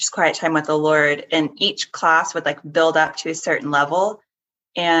just quiet time with the Lord. And each class would like build up to a certain level.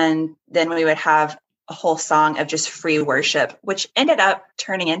 And then we would have a whole song of just free worship, which ended up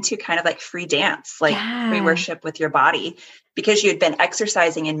turning into kind of like free dance, like free worship with your body, because you had been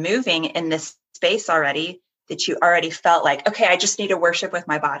exercising and moving in this space already that you already felt like, okay, I just need to worship with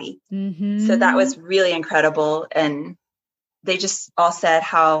my body. So that was really incredible. And they just all said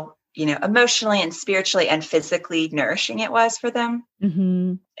how, you know, emotionally and spiritually and physically nourishing it was for them.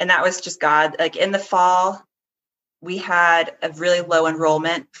 And that was just God. Like in the fall, we had a really low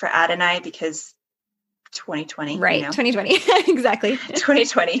enrollment for Adonai because 2020. Right. You know? 2020. Exactly.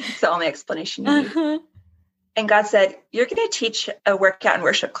 2020. It's the only explanation you need. And God said, you're going to teach a workout and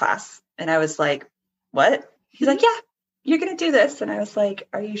worship class. And I was like, what? He's like, yeah, you're going to do this. And I was like,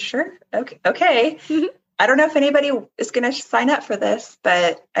 are you sure? Okay. I don't know if anybody is going to sign up for this,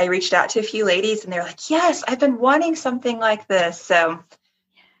 but I reached out to a few ladies and they're like, yes, I've been wanting something like this. So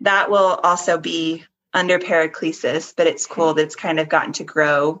that will also be under Paraclesis, but it's cool that it's kind of gotten to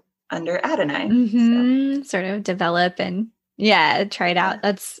grow under Adonai. Sort of develop and try it out.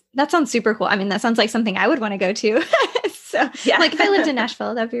 That sounds super cool. I mean, that sounds like something I would want to go to. So like if I lived in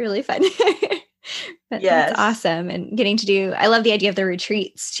Nashville, that'd be really fun. But that's awesome. And getting to do, I love the idea of the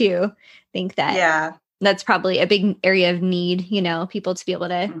retreats too. I think that that's probably a big area of need, you know, people to be able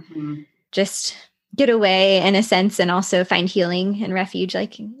to just get away in a sense and also find healing and refuge,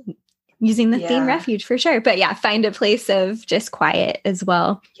 like using the theme refuge for sure. But find a place of just quiet as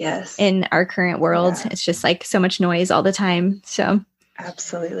well. Yes. In our current world, it's just like so much noise all the time. So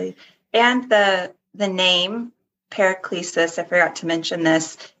absolutely. And the name Paraclesis, I forgot to mention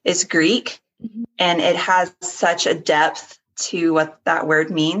this, is Greek. And it has such a depth to what that word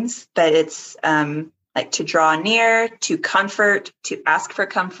means, but it's like to draw near, to comfort, to ask for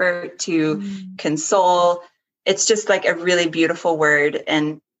comfort, to console. It's just like a really beautiful word.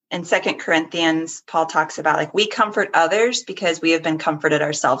 And in 2 Corinthians, Paul talks about like we comfort others because we have been comforted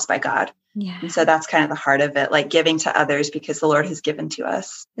ourselves by God. Yeah. And so that's kind of the heart of it, like giving to others because the Lord has given to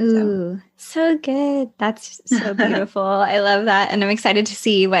us. Ooh, so good. That's so beautiful. I love that. And I'm excited to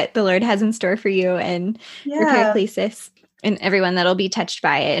see what the Lord has in store for you and your Paraclesis and everyone that'll be touched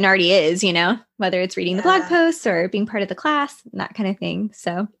by it and already is, you know, whether it's reading the blog posts or being part of the class, that kind of thing.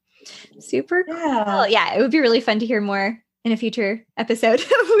 So super cool. Yeah, it would be really fun to hear more in a future episode.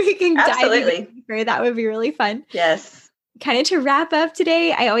 We can dive in deeper. That would be really fun. Yes. Kind of to wrap up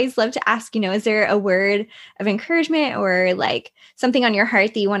today, I always love to ask, you know, is there a word of encouragement or like something on your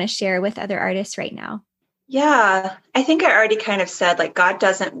heart that you want to share with other artists right now? Yeah, I think I already kind of said like God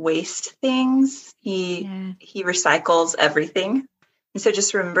doesn't waste things. He recycles everything. And so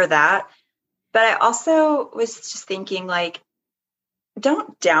just remember that. But I also was just thinking like,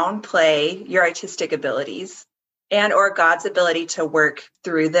 don't downplay your artistic abilities and or God's ability to work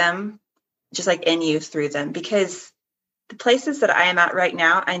through them, just like in you through them, because the places that I am at right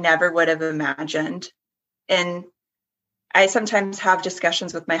now, I never would have imagined. And I sometimes have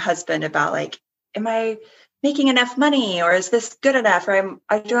discussions with my husband about like, am I making enough money or is this good enough? Or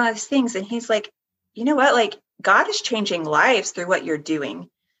I do all these things. And he's like, you know what? Like God is changing lives through what you're doing.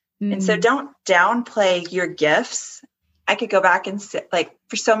 And so don't downplay your gifts. I could go back and say like,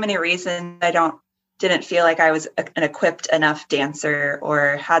 for so many reasons, didn't feel like I was an equipped enough dancer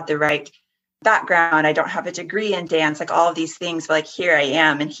or had the right background. I don't have a degree in dance, like all of these things, but like here I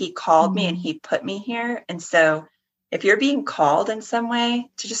am. And he called me and he put me here. And so if you're being called in some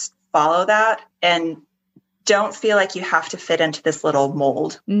way to just follow that and don't feel like you have to fit into this little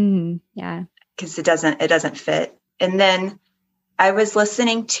mold. Yeah. Because it doesn't fit. And then I was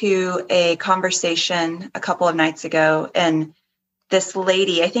listening to a conversation a couple of nights ago, and this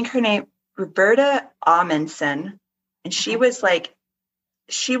lady, I think her name, Roberta Amundsen, and she was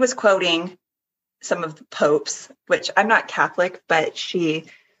quoting some of the popes, which I'm not Catholic, but she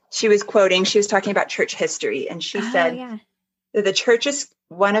was talking about church history. And she said that the church is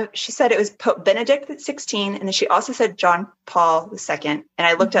she said it was Pope Benedict XVI. And then she also said John Paul II. And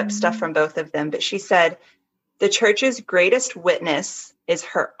I looked up stuff from both of them, but she said the church's greatest witness is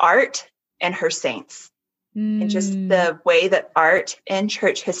her art and her saints. And just the way that art in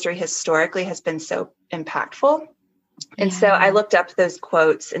church history historically has been so impactful. And so I looked up those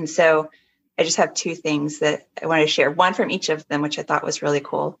quotes. And so I just have two things that I want to share, one from each of them, which I thought was really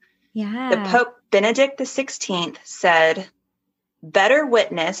cool. Yeah. The Pope Benedict XVI said, "Better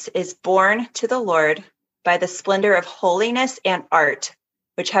witness is born to the Lord by the splendor of holiness and art,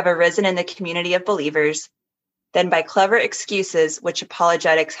 which have arisen in the community of believers, than by clever excuses which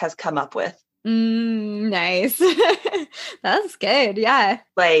apologetics has come up with." Nice. That's good. Yeah.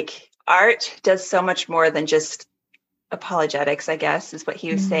 Like, art does so much more than just apologetics, I guess, is what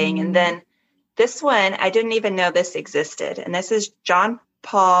he was saying. And then this one, I didn't even know this existed. And this is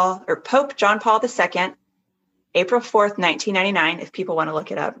Pope John Paul II, April 4th, 1999, if people want to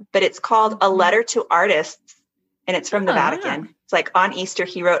look it up. But it's called A Letter to Artists, and it's from the Vatican. Wow. It's like on Easter,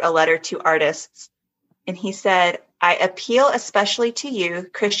 he wrote a letter to artists. And he said, "I appeal especially to you,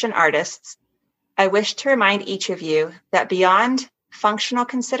 Christian artists. I wish to remind each of you that beyond functional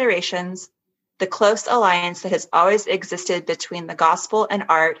considerations, the close alliance that has always existed between the gospel and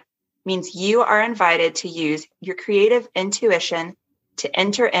art means you are invited to use your creative intuition to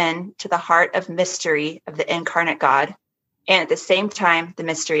enter into the heart of mystery of the incarnate God, and at the same time, the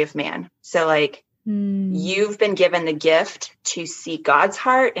mystery of man." So like, you've been given the gift to see God's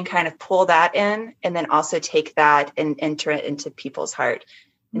heart and kind of pull that in, and then also take that and enter it into people's heart.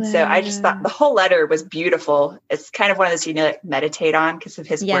 And so I just thought the whole letter was beautiful. It's kind of one of those, like, meditate on because of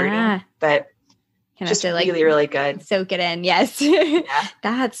his wording, but kind just of really, really good. Soak it in. Yes. Yeah.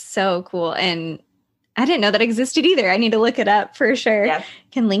 That's so cool. And I didn't know that existed either. I need to look it up for sure. Yeah.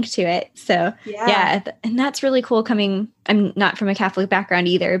 Can link to it. So yeah. And that's really cool I'm not from a Catholic background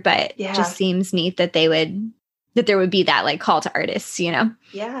either, but it just seems neat that there would be that like call to artists,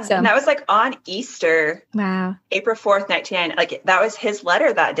 Yeah. So, and that was like on Easter. Wow. April 4th, 1999. Like that was his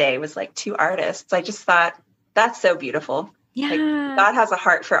letter that day, was like to artists. I just thought that's so beautiful. Yeah. Like, God has a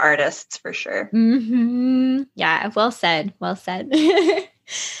heart for artists for sure. Mm-hmm. Yeah. Well said. Well said.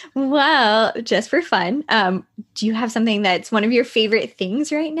 Well, just for fun, do you have something that's one of your favorite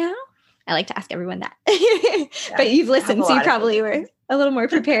things right now? I like to ask everyone that, but you've listened, so you probably were a little more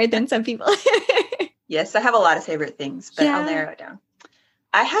prepared than some people. Yes, I have a lot of favorite things, but I'll narrow it down.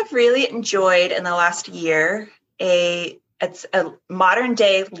 I have really enjoyed in the last year it's a modern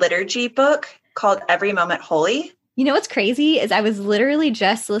day liturgy book called Every Moment Holy. You know what's crazy is I was literally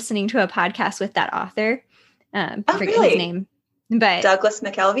just listening to a podcast with that author. I forget his name. But Douglas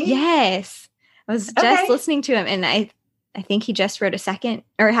McKelvey? Yes. I was just listening to him, and I think he just wrote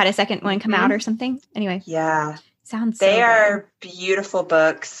had a second one come out or something. Anyway. Yeah. Sounds They are beautiful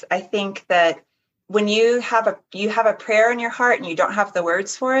books. I think that when you have a prayer in your heart and you don't have the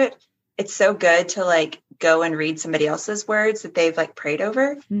words for it, it's so good to like go and read somebody else's words that they've like prayed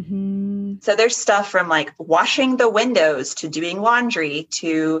over. Mm-hmm. So there's stuff from like washing the windows to doing laundry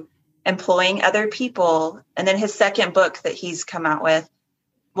to employing other people. And then his second book that he's come out with,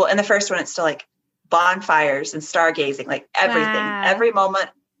 well, in the first one, it's still like bonfires and stargazing, like everything. Wow.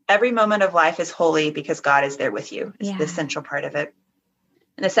 Every moment of life is holy because God is there with you. It's the essential part of it.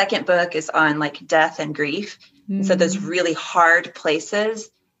 And the second book is on like death and grief. And so those really hard places,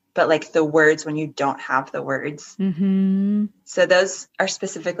 but like the words when you don't have the words. Mm-hmm. So those are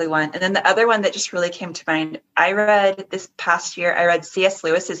specifically one. And then the other one that just really came to mind, this past year, I read C.S.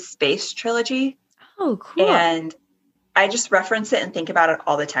 Lewis's Space trilogy. Oh, cool. And I just reference it and think about it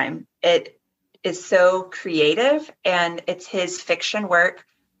all the time. It is so creative, and it's his fiction work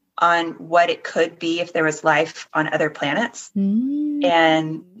on what it could be if there was life on other planets.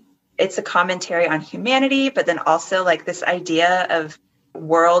 And it's a commentary on humanity, but then also like this idea of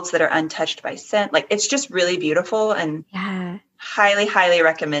worlds that are untouched by sin. Like it's just really beautiful, and highly, highly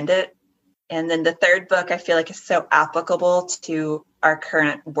recommend it. And then the third book I feel like is so applicable to our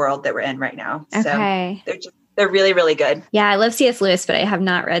current world that we're in right now. Okay. So They're really, really good. Yeah, I love C.S. Lewis, but I have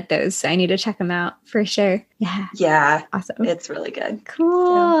not read those, so I need to check them out for sure. Yeah. Yeah. Awesome. It's really good.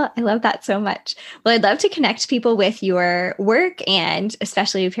 Cool. So. I love that so much. Well, I'd love to connect people with your work and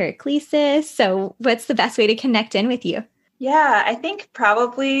especially Paraclesis. So what's the best way to connect in with you? Yeah, I think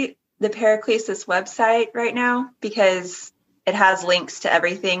probably the Paraclesis website right now, because it has links to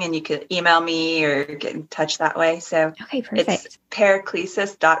everything and you could email me or get in touch that way. So okay, perfect. It's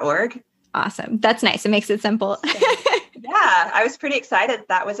paraclesis.org. Awesome. That's nice. It makes it simple. So, yeah, I was pretty excited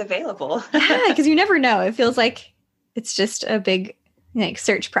that was available. Yeah, because you never know. It feels like it's just a big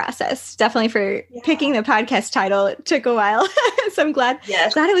search process. Definitely for picking the podcast title, it took a while. So I'm glad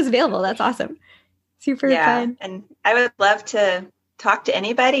it was available. That's awesome. Super fun. And I would love to talk to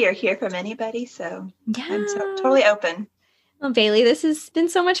anybody or hear from anybody. So I'm totally open. Well, Bailee, this has been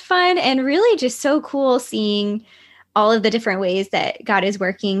so much fun and really just so cool seeing all of the different ways that God is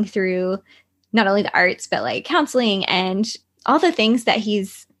working through not only the arts, but like counseling and all the things that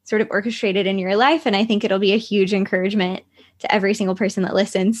he's sort of orchestrated in your life. And I think it'll be a huge encouragement to every single person that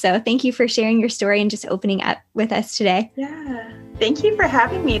listens. So thank you for sharing your story and just opening up with us today. Yeah. Thank you for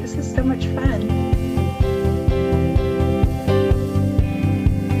having me. This is so much fun.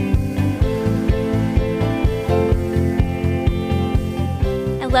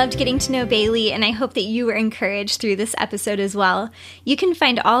 Loved getting to know Bailee, and I hope that you were encouraged through this episode as well. You can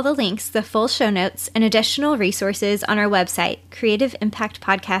find all the links, the full show notes, and additional resources on our website,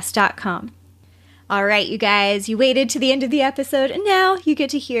 creativeimpactpodcast.com. All right, you guys, you waited to the end of the episode, and now you get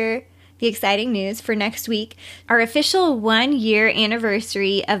to hear the exciting news for next week. Our official 1-year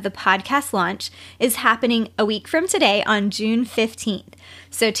anniversary of the podcast launch is happening a week from today on June 15th.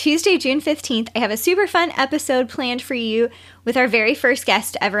 So Tuesday, June 15th, I have a super fun episode planned for you with our very first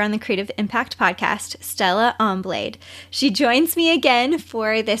guest ever on the Creative Impact Podcast, Stella Omblade. She joins me again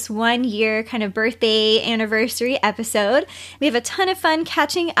for this 1-year kind of birthday anniversary episode. We have a ton of fun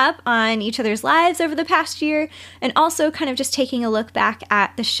catching up on each other's lives over the past year and also kind of just taking a look back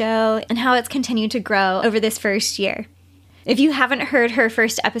at the show and how it's continued to grow over this first year. If you haven't heard her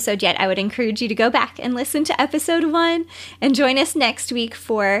first episode yet, I would encourage you to go back and listen to episode 1 and join us next week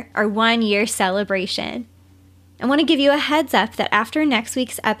for our 1-year celebration. I want to give you a heads up that after next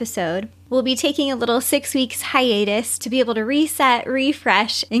week's episode, we'll be taking a little 6 weeks hiatus to be able to reset,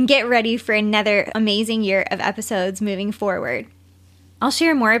 refresh, and get ready for another amazing year of episodes moving forward. I'll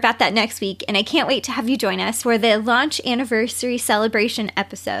share more about that next week, and I can't wait to have you join us for the launch anniversary celebration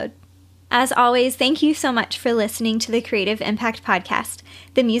episode. As always, thank you so much for listening to the Creative Impact Podcast.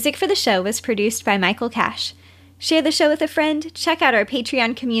 The music for the show was produced by Michael Cash. Share the show with a friend, check out our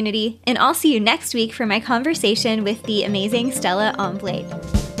Patreon community, and I'll see you next week for my conversation with the amazing Stella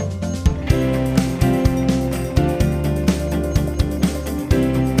Omblade.